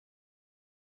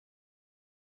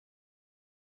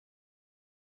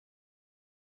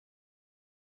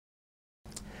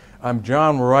I'm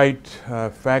John Wright,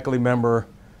 faculty member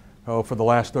for the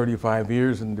last 35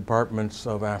 years in the departments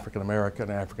of African American,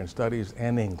 African Studies,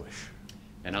 and English.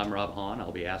 And I'm Rob Hahn.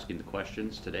 I'll be asking the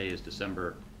questions. Today is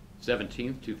December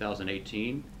 17th,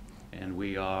 2018, and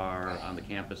we are on the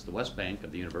campus, the West Bank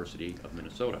of the University of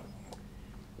Minnesota.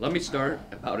 Let me start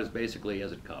about as basically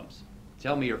as it comes.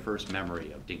 Tell me your first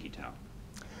memory of Dinkytown.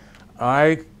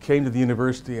 I came to the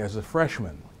university as a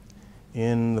freshman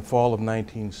in the fall of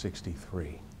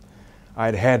 1963.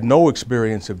 I'd had no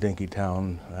experience of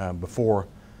Dinkytown before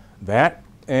that,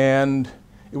 and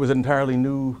it was an entirely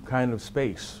new kind of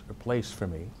space, a place for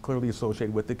me, clearly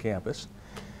associated with the campus.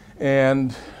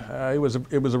 And it was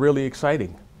a really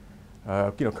exciting,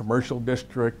 commercial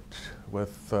district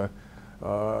with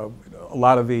a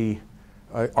lot of the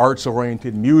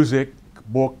arts-oriented music,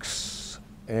 books,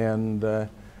 and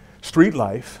street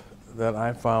life that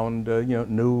I found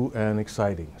new and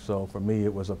exciting. So for me,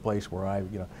 it was a place where I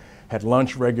had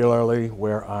lunch regularly,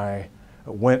 where I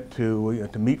went to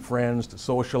meet friends, to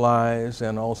socialize,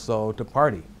 and also to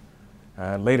party.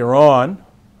 Later on,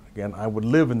 again, I would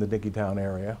live in the Dinkytown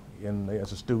area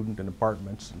as a student in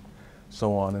apartments and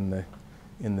so on in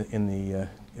the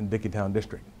Dinkytown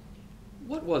district.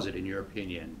 What was it, in your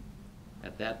opinion,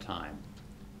 at that time?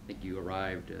 I think you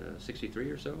arrived 63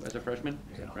 or so as a freshman,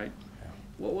 Yeah. Right? Yeah.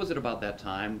 What was it about that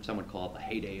time, some would call it the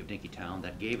heyday of Dinkytown,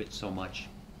 that gave it so much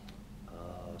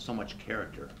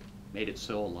character, made it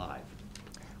so alive?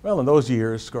 Well, in those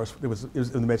years, of course, it was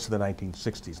in the midst of the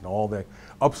 1960s and all the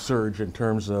upsurge in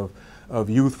terms of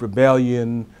youth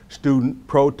rebellion, student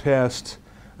protest,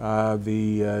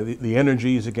 the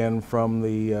energies again from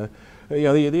the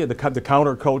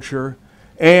counterculture,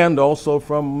 and also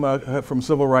from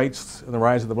civil rights and the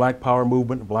rise of the Black Power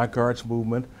movement, the Black Arts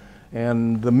movement,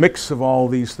 and the mix of all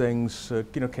these things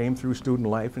came through student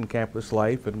life and campus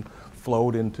life and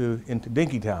flowed into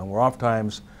Dinkytown, where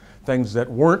oftentimes things that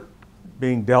weren't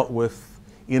being dealt with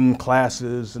in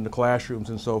classes, in the classrooms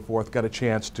and so forth, got a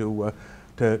chance to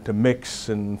mix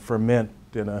and ferment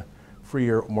in a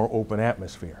freer, more open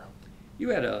atmosphere. You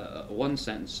had a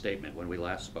one-sentence statement when we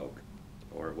last spoke,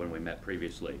 or when we met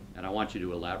previously, and I want you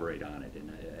to elaborate on it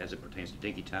as it pertains to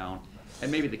Dinkytown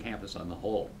and maybe the campus on the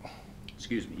whole.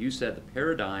 Excuse me. You said the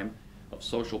paradigm of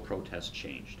social protest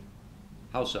changed.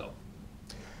 How so?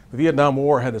 The Vietnam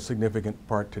War had a significant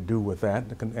part to do with that,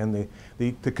 and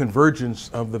the convergence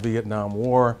of the Vietnam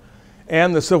War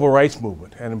and the civil rights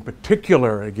movement, and in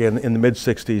particular, again, in the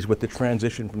mid-60s with the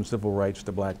transition from civil rights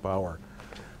to Black Power,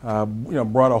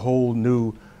 brought a whole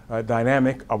new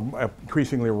dynamic,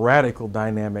 increasingly radical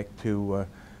dynamic to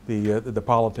the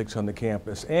politics on the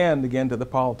campus, and again to the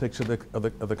politics of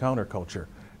the counterculture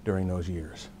during those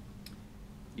years.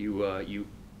 You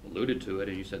alluded to it,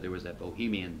 and you said there was that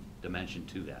bohemian dimension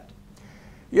to that.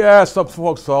 Yeah, some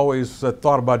folks always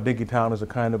thought about Dinkytown as a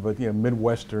kind of a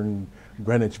Midwestern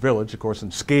Greenwich Village. Of course,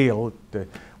 in scale,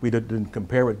 we didn't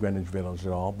compare with Greenwich Village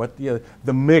at all. But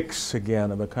the mix again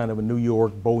of a kind of a New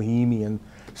York bohemian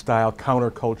style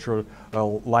counterculture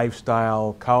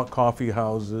lifestyle, coffee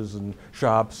houses and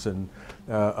shops, and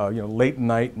late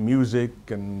night music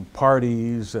and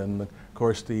parties, and of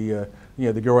course the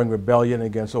growing rebellion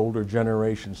against older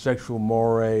generation sexual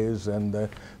mores, and the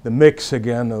mix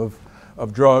again of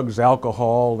drugs,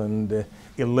 alcohol, and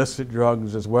illicit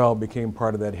drugs as well became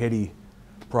part of that heady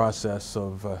process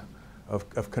of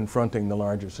confronting the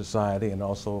larger society, and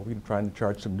also trying to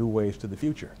chart some new ways to the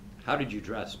future. How did you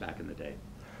dress back in the day?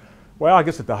 Well, I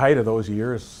guess at the height of those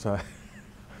years,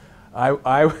 I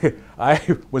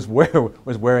was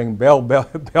wearing bell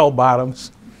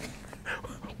bottoms,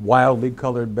 wildly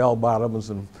colored bell bottoms,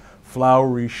 and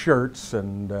flowery shirts,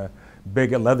 and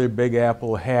big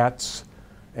Apple hats,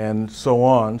 and so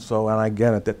on. And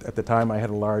again, at the time, I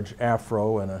had a large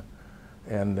afro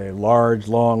and a large,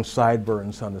 long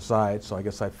sideburns on the side. So I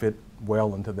guess I fit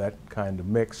well into that kind of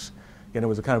mix. Again, it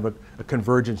was a kind of a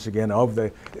convergence again of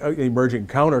the emerging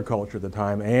counterculture at the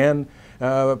time, and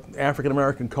African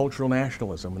American cultural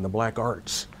nationalism and the black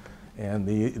arts, and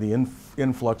the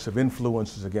influx of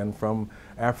influences again from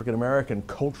African American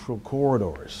cultural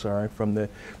corridors, all right, from the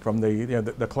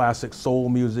classic soul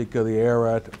music of the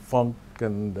era to funk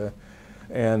and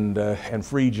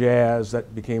free jazz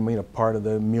that became part of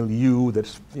the milieu that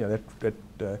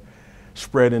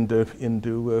spread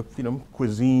into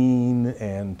cuisine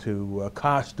and to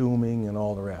costuming and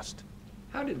all the rest.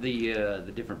 How did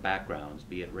the different backgrounds,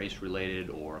 be it race related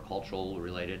or cultural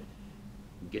related,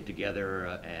 get together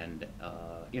and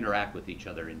interact with each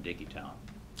other in Dinkytown?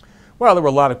 Well, there were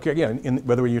a lot of,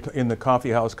 whether you're in the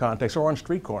coffee house context or on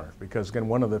street corners, because again,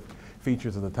 one of the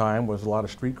features of the time was a lot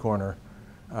of street corner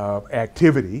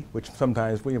activity, which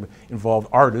sometimes we involved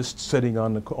artists sitting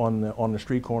on the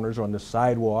street corners, on the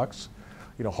sidewalks,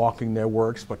 you know, hawking their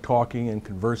works, but talking and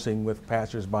conversing with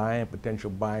passersby and potential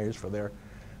buyers for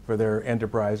their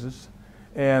enterprises.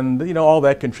 And you know, all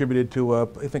that contributed to I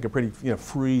think a pretty, you know,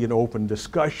 free and open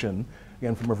discussion,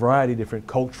 again, from a variety of different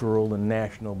cultural and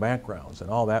national backgrounds, and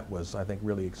all that was, I think,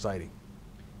 really exciting.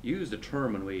 You used a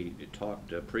term when we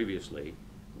talked previously,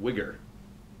 wigger.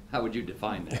 How would you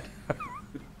define that?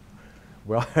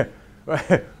 Well,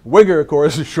 wigger, of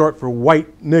course, is short for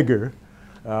white nigger,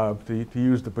 to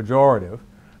use the pejorative.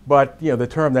 But you know, the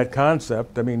term, that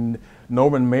concept, I mean,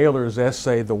 Norman Mailer's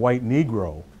essay, The White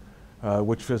Negro,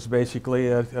 which was basically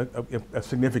a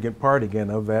significant part, again,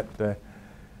 of that,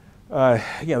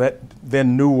 you know, that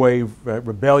then new wave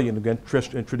rebellion against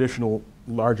traditional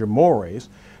larger mores,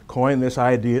 coined this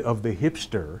idea of the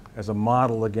hipster as a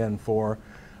model, again, for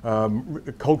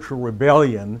cultural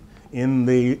rebellion in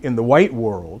the white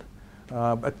world,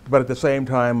 but at the same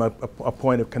time a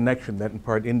point of connection that in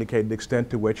part indicated the extent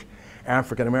to which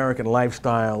African American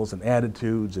lifestyles and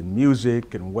attitudes and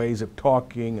music and ways of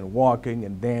talking and walking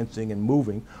and dancing and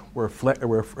moving were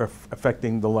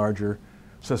affecting the larger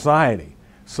society.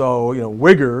 So, you know,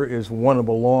 wigger is one of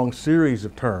a long series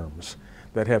of terms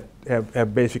that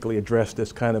have basically addressed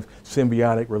this kind of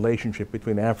symbiotic relationship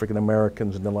between African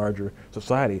Americans and the larger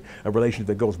society, a relationship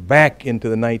that goes back into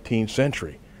the 19th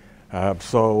century.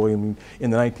 So in the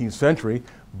 19th century,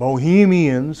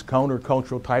 bohemians,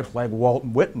 countercultural types like Walt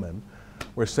Whitman,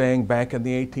 were saying back in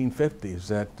the 1850s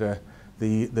that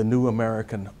the new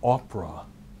American opera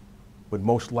would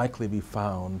most likely be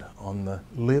found on the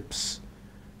lips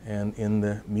and in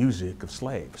the music of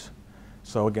slaves.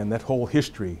 So again, that whole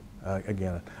history,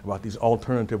 again, about these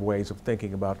alternative ways of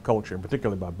thinking about culture, and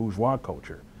particularly about bourgeois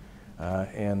culture,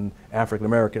 and African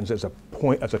Americans as a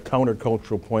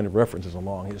countercultural point of reference, is a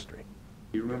long history.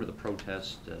 Do you remember the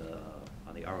protest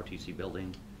on the ROTC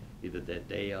building, either the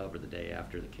day of or the day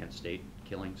after the Kent State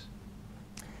killings?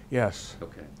 Yes.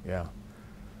 Okay. Yeah.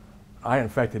 I, in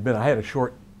fact, I had a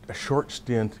short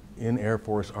stint in Air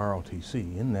Force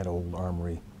ROTC in that old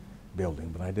armory building,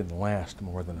 but I didn't last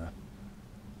more than a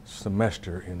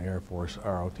semester in Air Force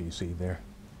ROTC. Their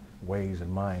ways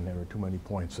and mine, there were too many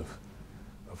points of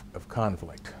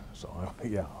conflict. So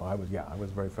I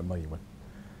was very familiar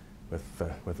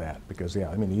with that, because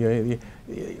I mean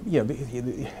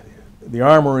the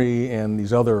armory and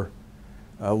these other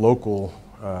local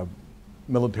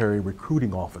military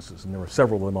recruiting offices, and there were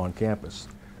several of them on campus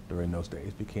during those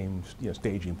days, became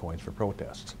staging points for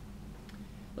protests.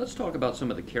 Let's talk about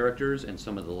some of the characters and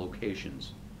some of the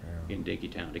locations in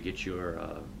Dinkytown to get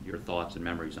your thoughts and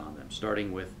memories on them.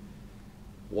 Starting with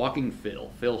Walking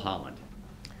Phil Holland.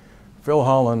 Phil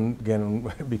Holland,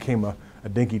 again, became a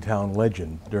Dinkytown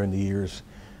legend during the years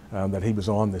that he was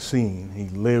on the scene. He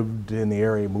lived in the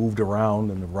area, moved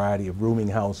around in a variety of rooming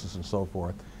houses and so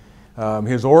forth.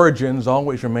 His origins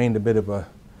always remained a bit of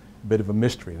a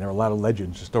mystery. There are a lot of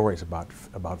legends and stories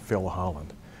about Phil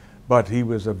Holland, but he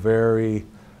was a very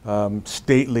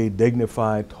stately,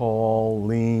 dignified, tall,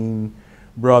 lean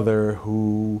brother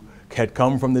who had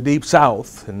come from the Deep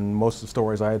South, and most of the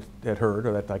stories I had heard,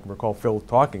 or that I can recall Phil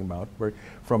talking about, were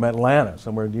from Atlanta,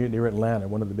 somewhere near Atlanta,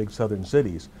 one of the big southern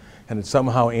cities, and had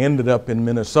somehow ended up in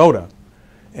Minnesota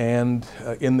and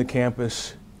in the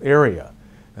campus area.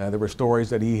 There were stories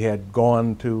that he had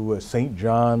gone to St.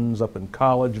 John's up in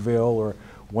Collegeville or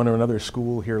one or another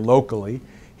school here locally.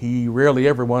 He rarely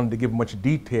ever wanted to give much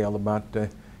detail about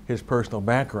his personal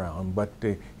background, but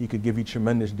he could give you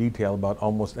tremendous detail about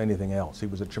almost anything else. He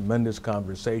was a tremendous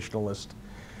conversationalist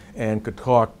and could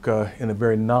talk in a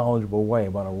very knowledgeable way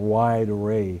about a wide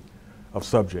array of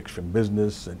subjects, from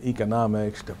business and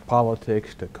economics to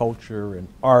politics to culture and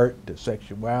art to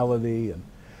sexuality and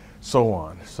so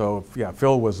on. So yeah,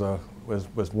 Phil was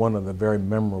one of the very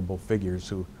memorable figures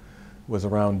who was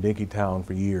around Dinkytown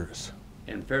for years.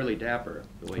 And fairly dapper.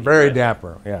 The way Very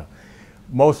dapper, yeah.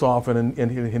 Most often in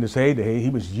his heyday, he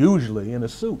was usually in a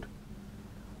suit,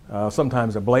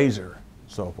 sometimes a blazer,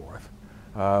 so forth.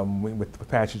 With the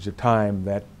passage of time,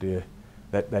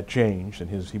 that changed, and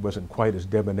he wasn't quite as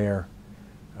debonair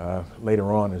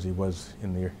later on as he was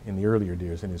in the earlier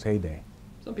years, in his heyday.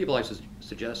 Some people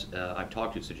I've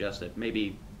talked to suggest that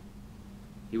maybe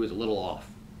he was a little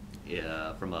off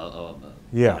from a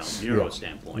neuro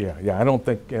standpoint. Yeah. I don't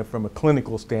think from a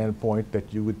clinical standpoint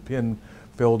that you would pin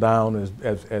Phil down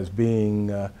as being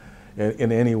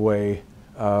in any way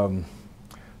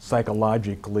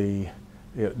psychologically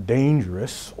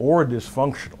dangerous or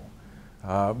dysfunctional.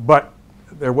 But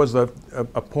there was a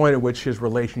point at which his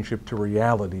relationship to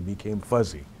reality became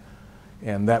fuzzy.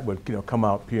 And that would come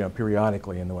out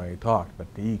periodically in the way he talked. But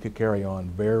he could carry on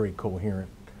very coherent,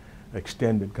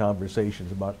 extended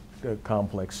conversations about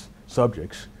complex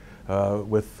subjects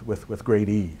with great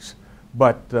ease.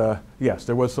 But yes,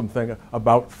 there was something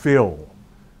about Phil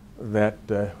that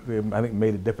I think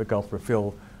made it difficult for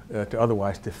Phil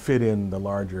to fit in the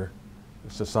larger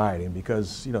society. And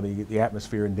because the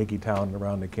atmosphere in Dinkytown and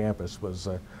around the campus was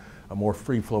a more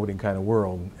free-floating kind of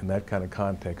world, in that kind of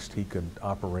context, he could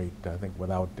operate, I think,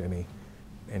 without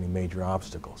any major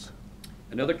obstacles.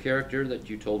 Another character that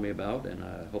you told me about, and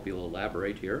I hope you'll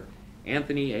elaborate here,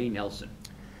 Anthony A. Nelson.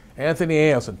 Anthony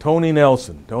A. Nelson, Tony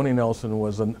Nelson. Tony Nelson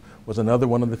was another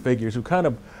one of the figures who kind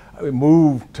of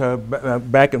moved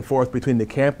back and forth between the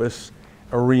campus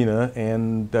arena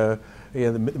and the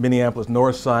Minneapolis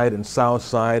North Side and South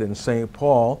Side and St.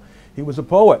 Paul. He was a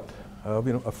poet,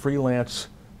 a freelance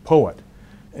poet,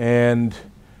 and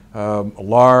a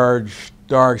large,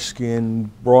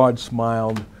 dark-skinned,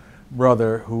 broad-smiled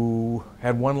brother who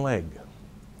had one leg,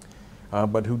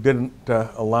 but who didn't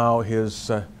allow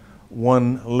his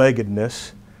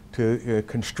one-leggedness to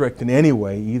constrict in any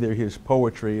way either his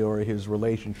poetry or his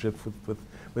relationships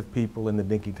with people in the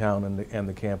Dinkytown and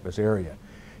the campus area.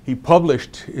 He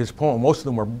published his poems. Most of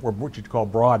them were what you'd call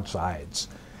broadsides,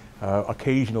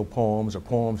 occasional poems or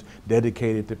poems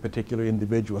dedicated to particular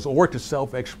individuals or to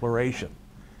self-exploration.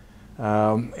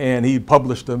 And he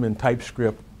published them in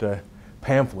typescript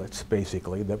pamphlets,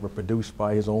 basically, that were produced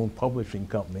by his own publishing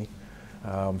company.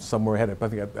 Somewhere had, I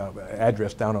think, an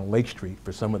address down on Lake Street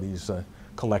for some of these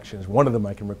collections. One of them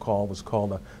I can recall was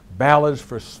called Ballads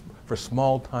for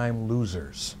Small-Time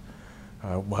Losers.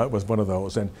 Was one of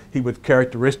those, and he would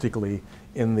characteristically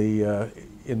in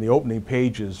the opening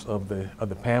pages of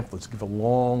the pamphlets give a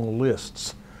long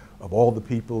lists of all the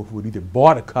people who had either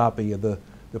bought a copy of the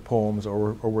poems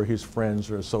or were his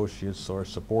friends or associates or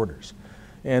supporters,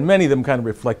 and many of them kind of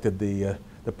reflected the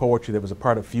poetry that was a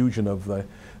part of fusion of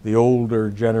the older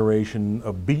generation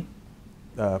of beat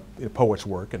poets'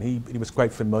 work, and he was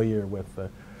quite familiar with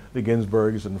the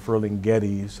Ginsbergs and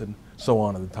Ferlinghettis and so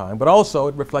on at the time. But also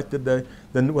it reflected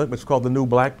what was called the new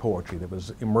black poetry that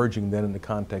was emerging then in the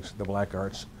context of the black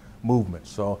arts movement.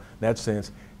 So in that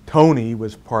sense, Tony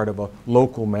was part of a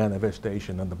local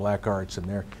manifestation of the black arts and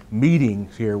their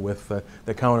meetings here with the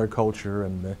counterculture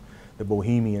and the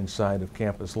bohemian side of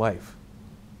campus life.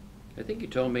 I think you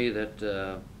told me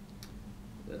that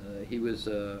he was,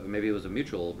 maybe it was a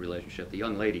mutual relationship. The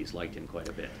young ladies liked him quite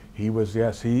a bit. He was,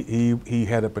 yes. He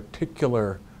had a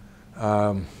particular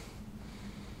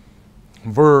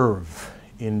verve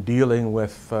in dealing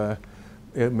with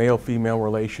male-female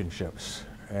relationships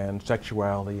and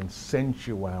sexuality and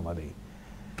sensuality.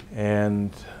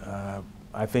 And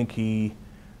I think his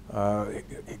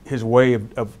way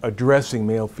of addressing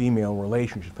male-female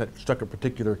relationships had struck a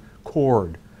particular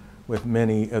chord with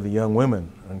many of the young women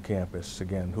on campus,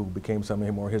 again, who became some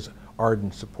of more his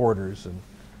ardent supporters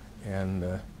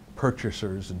and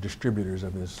purchasers and distributors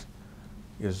of his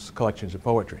collections of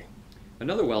poetry.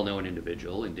 Another well-known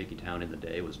individual in Dinkytown in the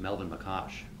day was Melvin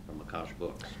McCosh from McCosh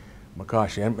Books.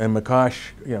 McCosh, and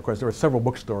McCosh, of course, there were several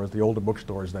bookstores, the older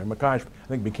bookstores there. McCosh, I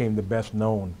think, became the best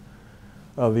known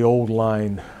of the old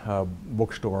line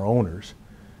bookstore owners.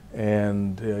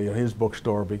 And his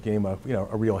bookstore became a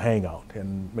real hangout,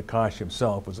 and McCosh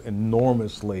himself was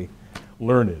enormously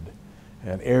learned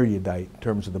and erudite in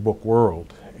terms of the book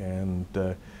world. And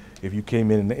if you came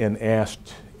in and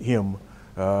asked him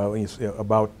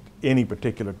about any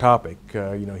particular topic,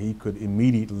 he could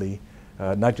immediately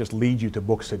not just lead you to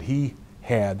books that he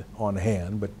had on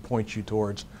hand, but point you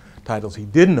towards titles he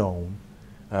didn't own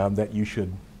that you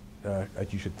should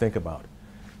think about.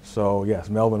 So yes,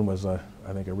 Melvin was I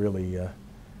think a really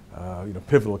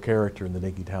pivotal character in the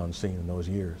Dinkytown scene in those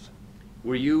years.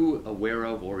 Were you aware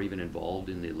of or even involved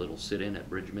in the little sit-in at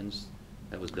Bridgman's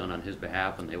that was done on his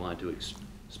behalf when they wanted to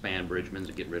expand Bridgman's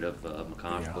and get rid of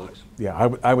McCosh Books? Yeah,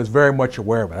 I was very much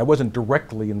aware of it. I wasn't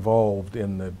directly involved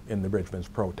in the Bridgman's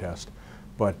protest,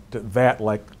 but that,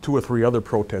 like 2 or 3 other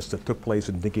protests that took place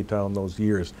in Dinkytown those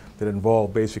years that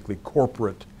involved basically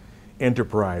corporate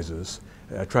enterprises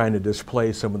trying to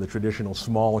displace some of the traditional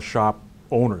small shop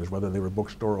owners, whether they were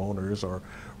bookstore owners or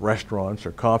restaurants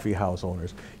or coffee house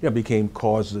owners, became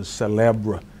causes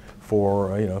célèbres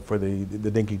for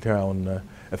the Dinkytown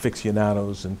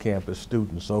aficionados and campus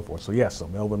students and so forth. So yes, so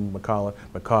Melvin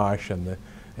McCosh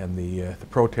and the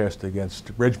protest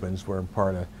against Bridgman's were in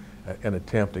part an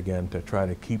attempt again to try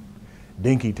to keep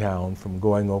Dinkytown from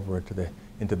going over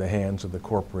into the hands of the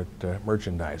corporate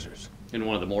merchandisers. And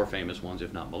one of the more famous ones,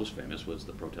 if not most famous, was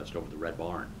the protest over the Red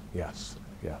Barn. Yes,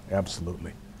 yeah,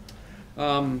 absolutely.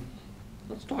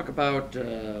 Let's talk about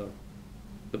the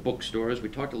bookstores. We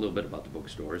talked a little bit about the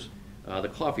bookstores. The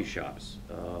coffee shops.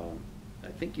 I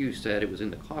think you said it was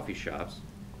in the coffee shops,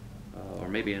 or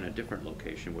maybe in a different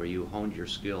location, where you honed your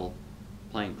skill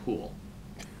playing pool.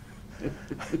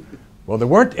 Well, there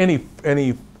weren't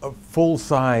any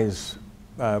full-size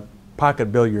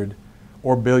pocket billiard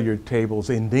or billiard tables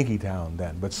in Dinkytown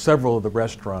then, but several of the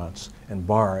restaurants and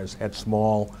bars had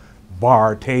small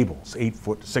bar tables,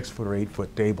 8-foot, 6-foot, or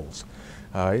 8-foot tables,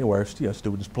 where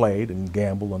students played and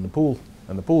gambled on the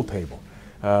pool table.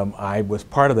 I was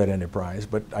part of that enterprise,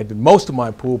 but I did most of my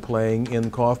pool playing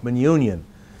in Kaufman Union,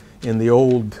 in the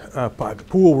old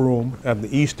pool room at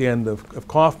the east end of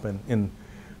Kaufman in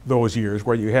those years,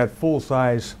 where you had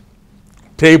full-size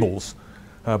tables,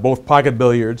 both pocket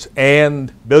billiards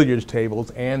and billiards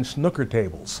tables and snooker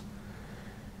tables.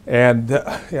 And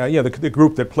the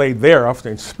group that played there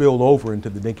often spilled over into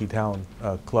the Dinkytown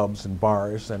clubs and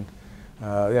bars, and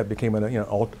that became an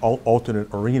alternate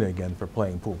arena again for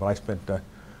playing pool. But I spent a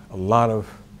lot of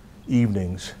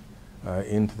evenings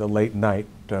into the late night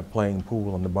playing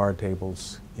pool on the bar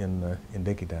tables in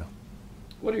Dinkytown.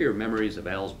 What are your memories of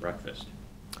Al's Breakfast?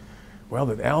 Well,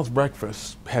 that Al's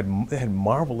Breakfast had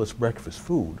marvelous breakfast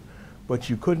food, but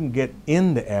you couldn't get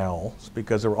into Al's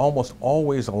because there were almost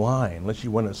always a line, unless you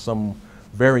went at some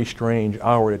very strange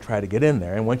hour to try to get in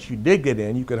there. And once you did get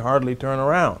in, you could hardly turn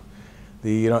around.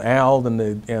 The Al and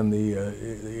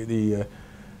the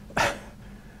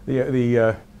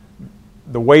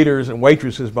waiters and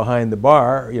waitresses behind the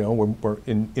bar, were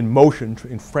in motion,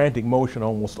 in frantic motion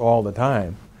almost all the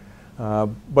time.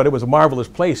 But it was a marvelous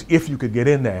place if you could get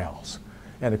into Al's.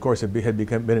 And of course, it had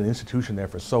been an institution there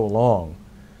for so long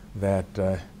that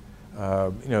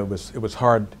it was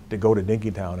hard to go to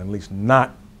Dinkytown and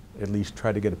at least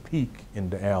try to get a peek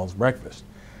into Al's Breakfast.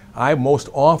 I most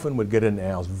often would get into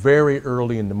Al's very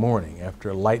early in the morning after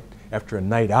a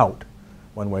night out,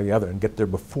 one way or the other, and get there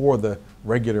before the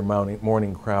regular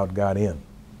morning crowd got in.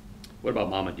 What about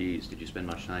Mama D's? Did you spend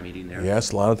much time eating there?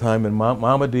 Yes, a lot of time in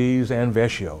Mama D's and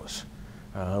Vecchio's,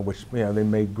 which they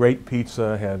made great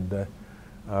pizza, had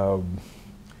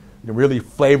really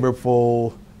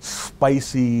flavorful,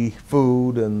 spicy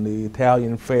food, and the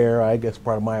Italian fare. I guess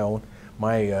part of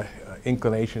my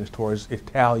inclinations towards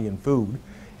Italian food,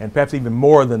 and perhaps even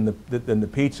more than the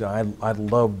pizza. I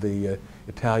love the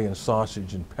Italian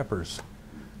sausage and peppers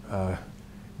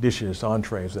dishes,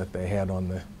 entrees that they had on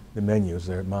the menus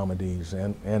there at Mama D's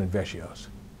and at Vecchio's.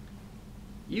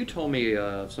 You told me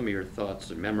some of your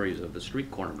thoughts and memories of the street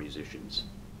corner musicians.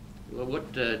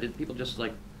 What did people just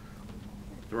like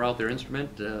throw out their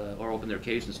instrument or open their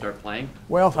case and start playing?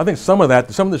 Well, I think some of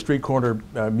the street corner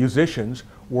musicians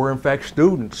were in fact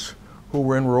students who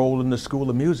were enrolled in the School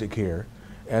of Music here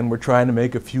and were trying to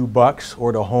make a few bucks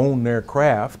or to hone their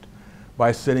craft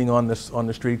by sitting on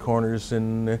the street corners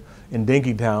in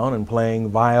Dinkytown and playing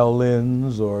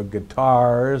violins or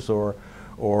guitars or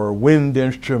wind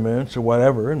instruments or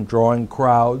whatever, and drawing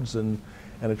crowds and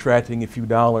attracting a few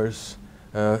dollars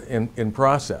in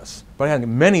process. But I think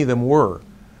many of them were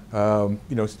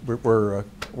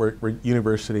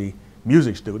university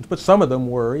music students, but some of them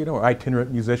were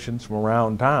itinerant musicians from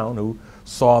around town who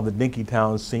saw the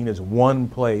Dinkytown scene as one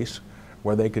place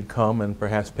where they could come and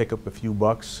perhaps pick up a few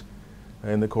bucks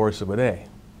in the course of a day.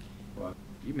 Well,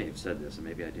 you may have said this, and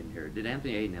maybe I didn't hear it. Did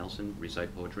Anthony A. Nelson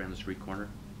recite poetry on the street corner?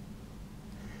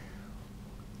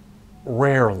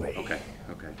 Rarely. Okay.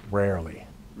 Rarely.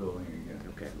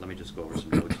 Okay, let me just go over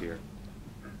some notes here,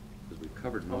 because we've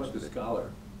covered most of it. The Scholar?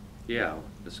 Yeah,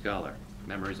 the Scholar.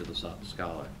 Memories of the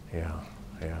Scholar. Yeah.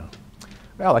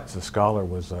 Well, like the Scholar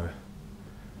was, of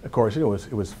course, it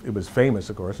was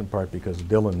famous, of course, in part because of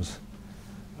Dylan's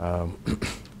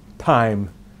time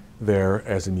there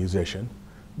as a musician,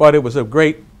 but it was a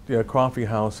great coffee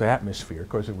house atmosphere. Of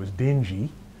course, it was dingy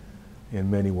in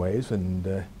many ways, and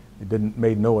it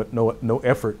made no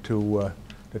effort to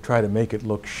try to make it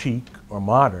look chic or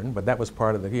modern. But that was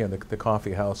part of the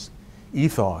coffee house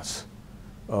ethos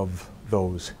of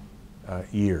those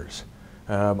years.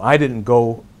 I didn't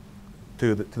go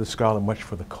to the Scholar much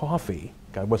for the coffee.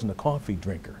 I wasn't a coffee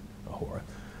drinker,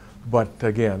 but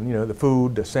again, the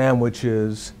food, the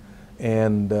sandwiches,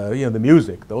 and the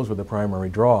music, those were the primary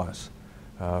draws,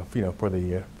 for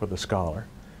the Scholar.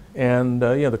 And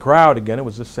the crowd, again, it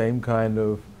was the same kind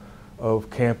of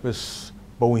campus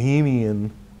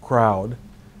bohemian crowd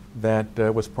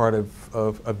that was part of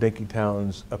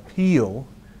Dinkytown's appeal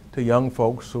to young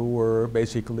folks who were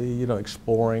basically,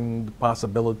 exploring the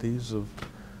possibilities of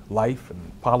life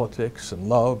and politics and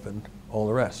love and all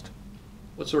the rest.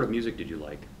 What sort of music did you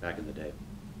like back in the day?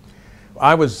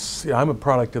 I'm a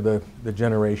product of the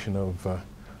generation of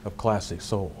classic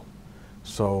soul.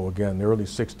 So again, the early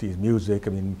 '60s music.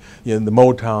 I mean, you know, the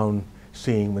Motown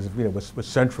scene was, you know, was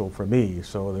central for me.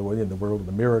 So they were in the world of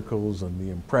the Miracles and the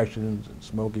Impressions and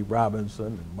Smokey Robinson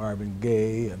and Marvin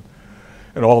Gaye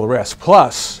and all the rest.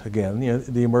 Plus, again, you know,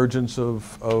 the emergence of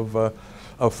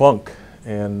funk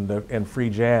and free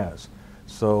jazz.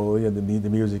 So you know, the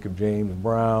music of James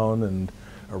Brown and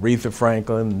Aretha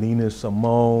Franklin, Nina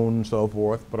Simone, so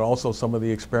forth, but also some of the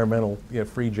experimental, you know,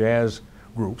 free jazz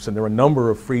groups. And there were a number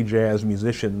of free jazz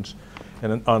musicians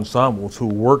and ensembles who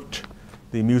worked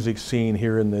the music scene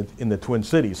here in the Twin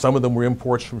Cities. Some of them were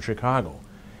imports from Chicago,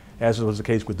 as was the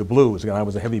case with the blues. Again, I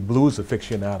was a heavy blues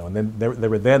aficionado, and then there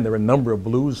were a number of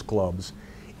blues clubs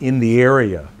in the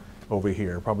area over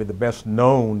here. Probably the best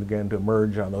known, again, to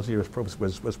emerge on those years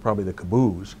was probably the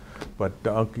Caboose, but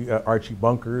Archie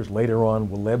Bunkers, later on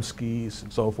Walewski's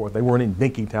and so forth. They weren't in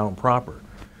Dinkytown proper,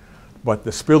 but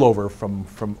the spillover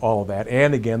from all of that,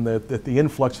 and again the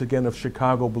influx again of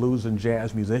Chicago blues and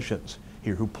jazz musicians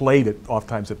here who played it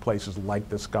oftentimes at places like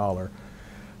the Scholar,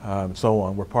 so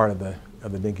on, were part of the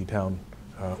Dinkytown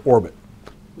orbit.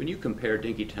 When you compare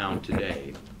Dinkytown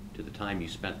today to the time you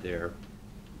spent there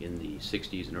in the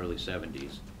 60s and early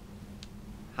 70s,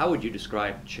 how would you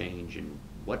describe change and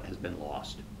what has been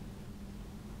lost?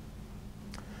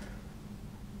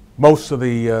 Most of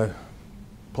the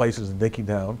places in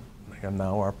Dinkytown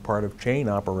now are part of chain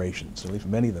operations, at least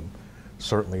many of them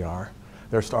certainly are.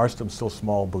 There are some still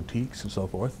small boutiques and so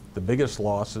forth. The biggest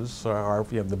losses are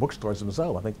the bookstores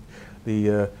themselves. I think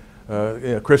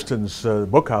the Kristen's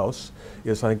Book House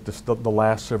is, I think, the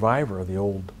last survivor of the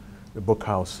old book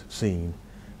house scene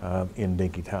in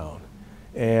Dinkytown.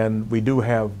 And we do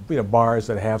have, you know, bars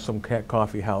that have some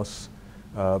coffee house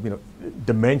you know,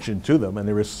 dimension to them, and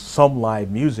there is some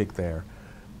live music there.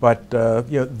 But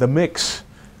you know, the mix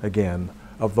again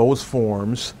of those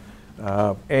forms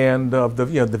and of the,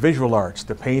 you know, the visual arts,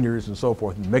 the painters and so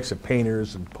forth, the mix of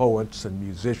painters and poets and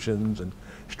musicians and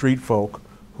street folk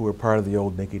who were part of the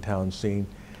old Dinkytown scene.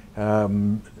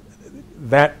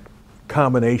 That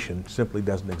combination simply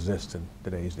doesn't exist in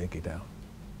today's Dinkytown.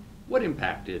 What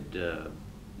impact did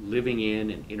living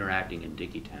in and interacting in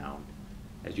Dinkytown,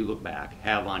 as you look back,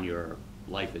 have on your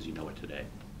life as you know it today?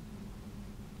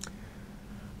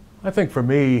 I think for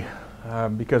me,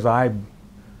 because I,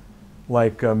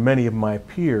 like many of my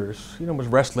peers, you know, was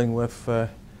wrestling with, like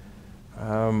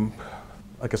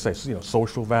I say, you know,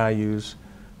 social values,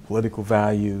 political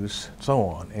values, so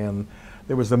on. And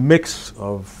there was a mix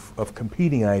of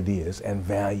competing ideas and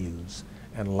values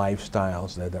and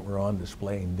lifestyles that were on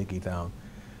display in Dinkytown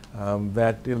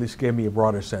that at least gave me a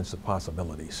broader sense of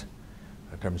possibilities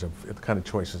in terms of the kind of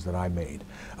choices that I made.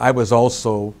 I was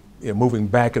also, you know, moving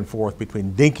back and forth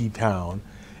between Dinkytown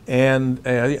and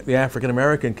the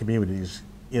African-American communities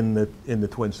in the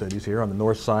Twin Cities here on the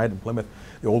north side in Plymouth,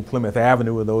 the old Plymouth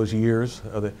Avenue of those years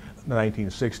of the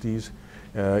 1960s,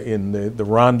 in the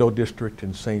Rondo district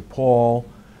in St. Paul,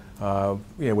 you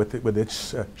know, with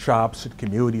its shops and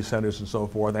community centers and so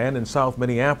forth, and in South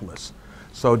Minneapolis.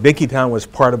 So Dinkytown was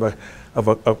part of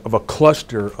a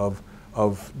cluster of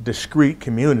discrete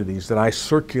communities that I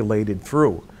circulated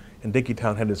through, and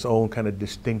Dinkytown had its own kind of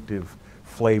distinctive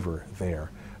flavor there.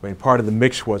 I mean, part of the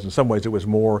mix was, in some ways, it was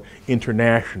more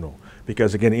international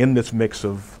because, again, in this mix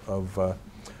of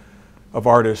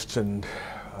artists and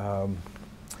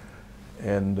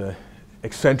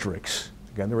eccentrics,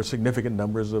 again, there were significant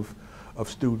numbers of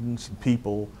students and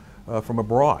people from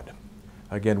abroad.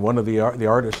 Again, one of the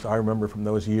artists I remember from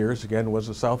those years, again, was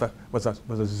a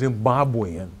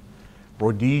Zimbabwean,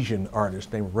 Rhodesian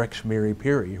artist named Rex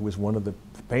Miripiri, who was one of the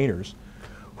painters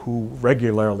who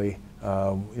regularly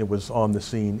was on the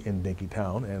scene in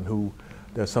Dinkytown, and who,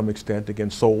 to some extent,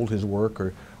 again, sold his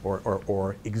work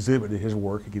or exhibited his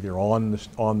work either on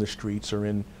the streets or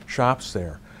in shops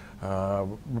there.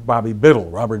 Robert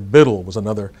Biddle was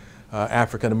another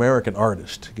African-American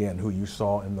artist, again, who you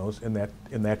saw in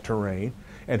that terrain,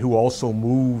 and who also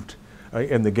moved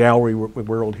in the gallery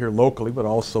world here locally, but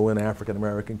also in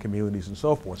African-American communities and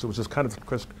so forth. So it was this kind of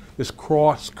this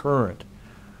cross current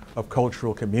of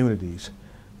cultural communities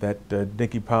that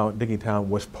Dinkytown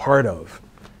was part of,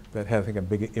 that had, I think, a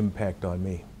big impact on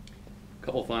me. A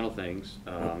couple final things.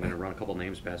 I'm going to run a couple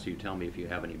names past you. Tell me if you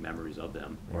have any memories of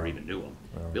them or even knew them.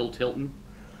 Bill Tilton.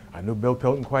 I knew Bill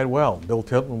Tilton quite well. Bill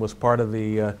Tilton was part of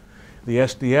the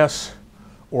SDS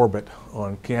orbit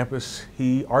on campus.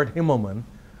 Art Himmelman,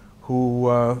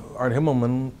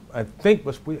 I think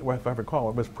if I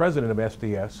recall, was president of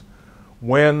SDS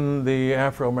when the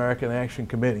Afro-American Action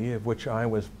Committee, of which I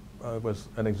was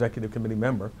an executive committee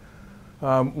member,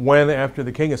 when, after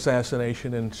the King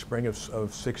assassination in spring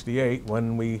of '68,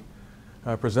 when we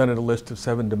presented a list of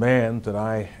 7 demands that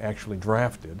I actually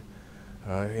drafted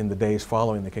in the days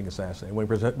following the King assassination, we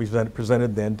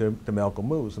presented then to Malcolm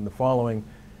Moos. In the following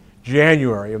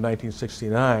January of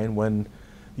 1969, when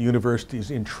the university's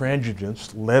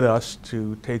intransigence led us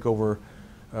to take over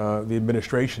the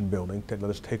administration building, let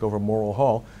us take over Morrill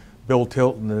Hall, Bill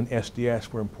Tilton and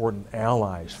SDS were important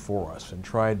allies for us and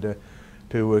tried to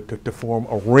form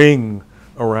a ring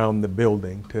around the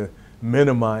building to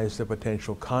minimize the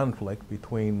potential conflict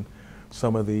between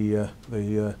some of the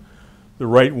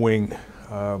right-wing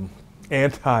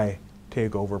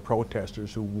anti-takeover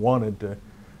protesters who wanted to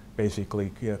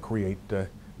basically create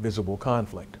visible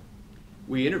conflict.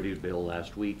 We interviewed Bill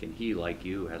last week, and he, like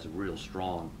you, has a real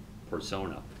strong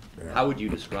persona. Yeah. How would you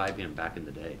describe him back in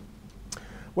the day?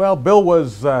 Well, Bill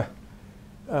was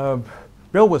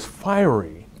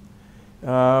fiery,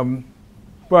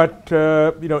 but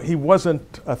you know, he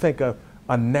wasn't, I think, a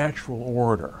natural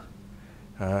orator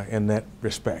in that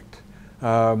respect.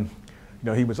 You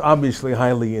know, he was obviously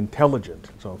highly intelligent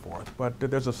and so forth, but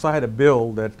there's a side of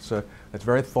Bill that's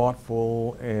very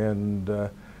thoughtful and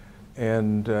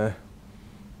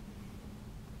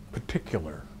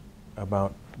particular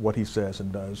about what he says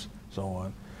and does,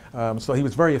 so on. So he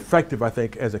was very effective, I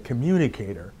think, as a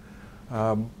communicator.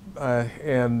 And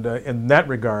in that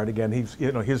regard, again,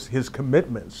 his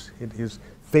commitments, his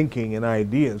thinking and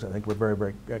ideas, I think, were very,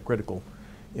 very critical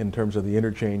in terms of the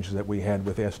interchange that we had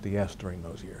with SDS during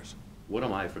those years. What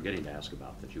am I forgetting to ask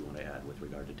about that you want to add with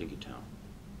regard to Dinkytown?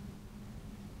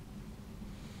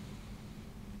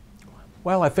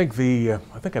 Well, I think I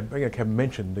have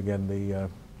mentioned again the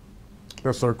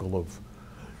circle of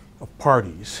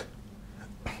parties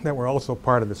that were also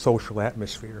part of the social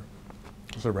atmosphere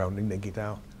surrounding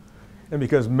Dinkytown. And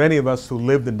because many of us who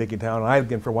lived in Dinkytown, and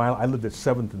again, for a while, I lived at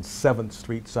 7th and 7th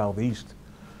Street Southeast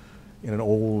in an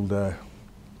old,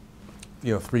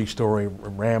 3-story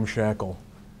ramshackle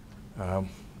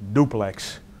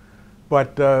duplex.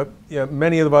 But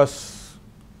many of us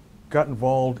got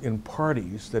involved in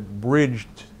parties that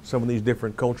bridged some of these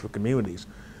different cultural communities.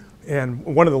 And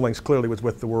one of the links clearly was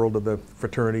with the world of the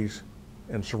fraternities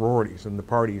and sororities and the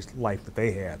parties life that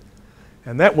they had.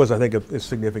 And that was, I think, a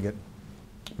significant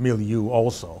milieu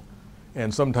also.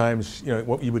 And sometimes,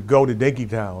 you would go to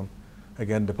Dinkytown,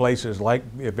 again, to places like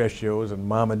Vecchio's and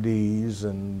Mama D's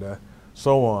and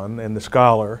so on, and the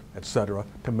Scholar, etc.,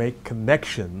 to make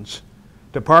connections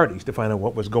to parties, to find out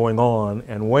what was going on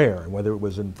and where, and whether it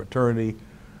was in fraternity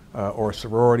or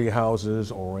sorority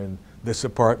houses or in this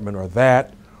apartment or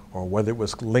that, or whether it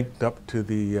was linked up to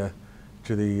the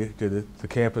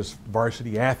campus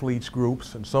varsity athletes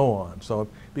groups and so on. So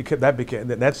in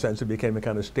that sense, it became a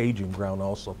kind of staging ground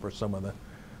also for some of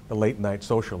the late night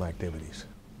social activities.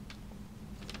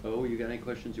 Oh, you got any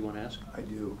questions you want to ask? I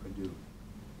do.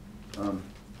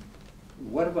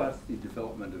 What about the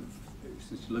development of,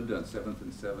 since you lived on 7th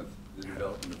and 7th, the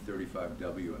development of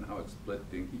 35W and how it split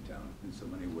Dinkytown in so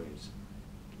many ways?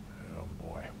 Oh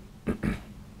boy.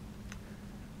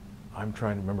 I'm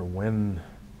trying to remember when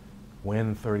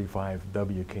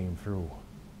 35W came through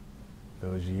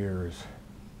those years.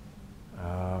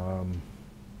 I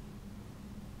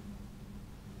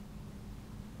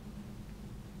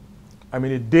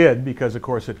mean, it did because, of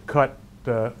course, it cut.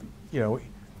 You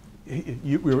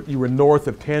were north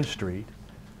of 10th Street,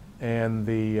 and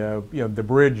the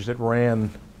bridge that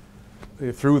ran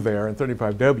through there in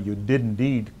 35W did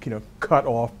indeed cut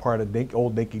off part of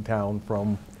old Dinkytown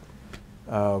from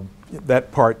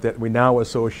that part that we now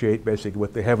associate basically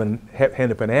with the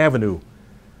Hennepin Avenue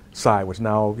side, which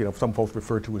now some folks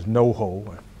refer to as NoHo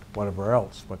or whatever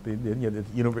else, but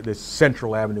the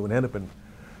Central Avenue and Hennepin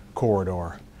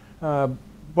corridor.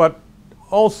 But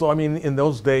also, I mean, in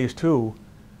those days too,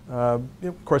 of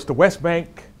course, the West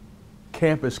Bank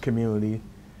campus community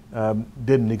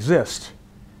didn't exist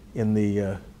in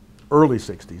the early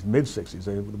 60s, mid 60s.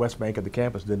 The West Bank of the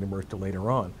campus didn't emerge till later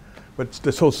on. But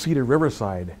this whole Cedar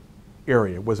Riverside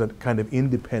area was a kind of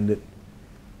independent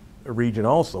region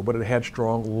also, but it had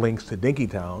strong links to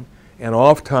Dinkytown. And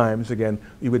oftentimes, again,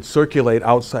 you would circulate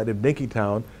outside of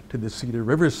Dinkytown to the Cedar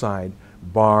Riverside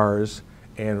bars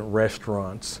and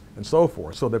restaurants and so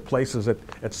forth. So there are places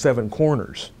at Seven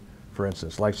Corners, for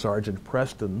instance, like Sergeant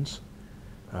Preston's,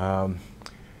 and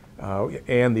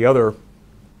the other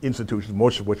institutions,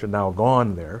 most of which are now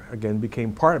gone there, again,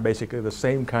 became part of basically the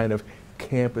same kind of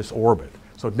campus orbit.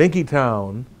 So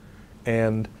Dinkytown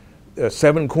and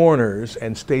Seven Corners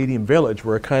and Stadium Village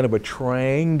were a kind of a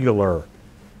triangular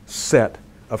set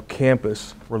of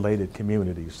campus-related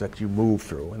communities that you move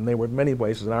through. And they were in many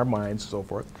places in our minds and so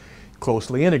forth,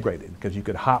 closely integrated because you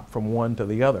could hop from one to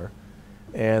the other,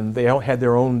 and they all had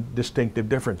their own distinctive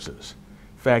differences.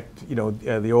 In fact, you know,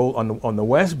 the old on the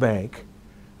West Bank,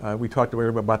 we talked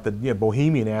earlier about the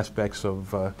bohemian aspects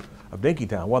of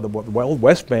Dinkytown. Well, the old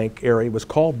West Bank area was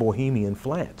called Bohemian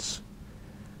Flats.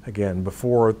 Again,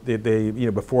 before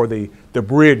before the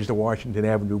bridge, the Washington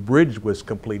Avenue Bridge was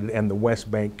completed and the West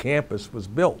Bank campus was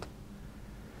built.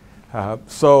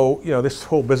 So, you know, this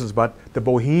whole business about the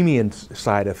bohemian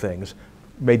side of things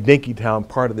made Dinkytown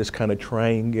part of this kind of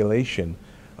triangulation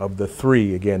of the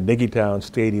three, again, Dinkytown,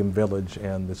 Stadium Village,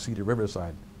 and the Cedar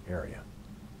Riverside area.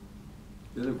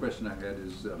 The other question I had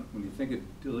is, when you think of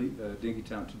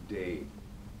Dinkytown today,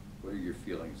 what are your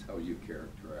feelings? How would you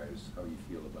characterize how you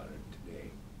feel about it today?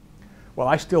 Well,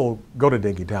 I still go to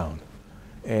Dinkytown,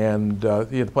 and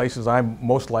the places I'm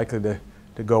most likely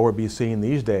to go or be seen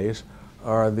these days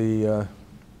are the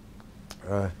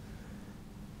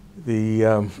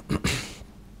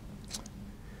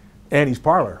Annie's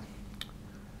Parlor,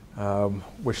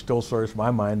 which still serves, in my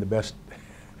mind, the best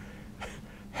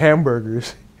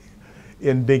hamburgers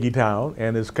in Dinkytown,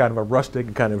 and is kind of a rustic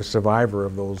and kind of a survivor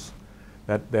of those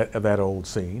that old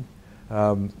scene.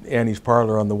 Annie's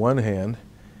Parlor on the one hand,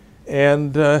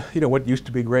 and you know, what used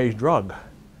to be Gray's Drug,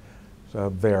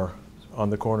 there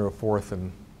on the corner of 4th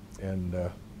and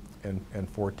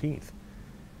 14th,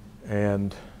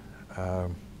 and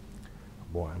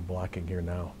boy, I'm blocking here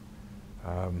now.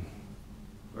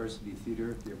 Varsity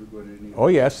Theater, do you ever go to any? Oh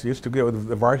yes, used to go to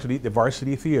the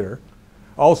Varsity Theater.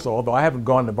 Also, although I haven't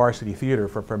gone to Varsity Theater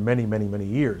for many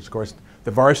years. Of course,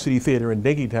 the Varsity Theater in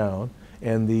Dinkytown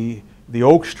and the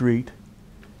Oak Street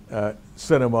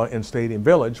Cinema in Stadium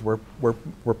Village were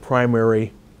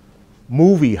primary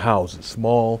movie houses,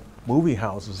 small movie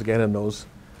houses, again, in those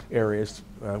areas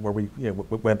where we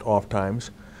went off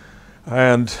times.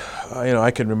 And you know,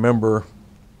 I can remember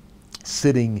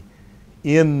sitting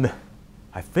in,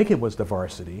 I think it was the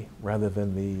Varsity rather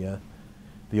than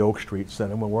the Oak Street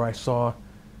Cinema, where I saw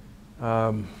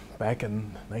back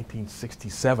in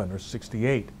 1967 or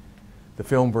 68 the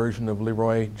film version of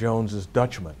Leroy Jones's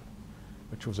Dutchman,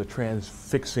 which was a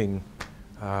transfixing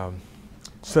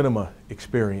cinema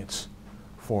experience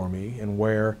for me, and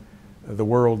where the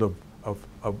world of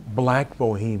black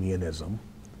bohemianism,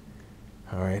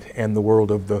 all right, and the world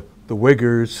of the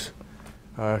Wiggers,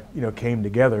 you know, came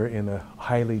together in a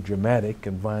highly dramatic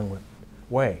and violent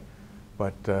way.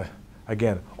 But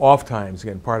again, oft times,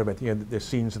 again, part of it, you know, the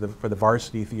scenes for the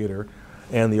Varsity Theater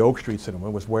and the Oak Street Cinema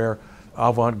was where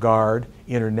avant-garde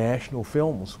international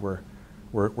films were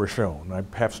shown. I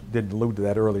perhaps didn't allude to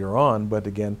that earlier on, but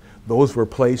again, those were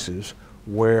places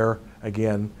where,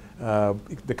 again,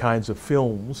 the kinds of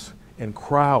films and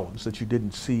crowds that you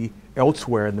didn't see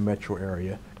elsewhere in the metro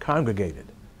area congregated.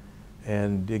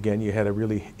 And again, you had a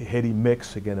really heady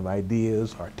mix, again, of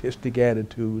ideas, artistic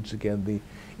attitudes, again, the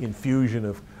infusion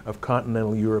of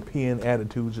continental European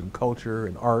attitudes and culture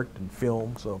and art and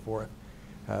film, so forth.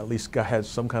 At least had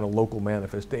some kind of local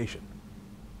manifestation.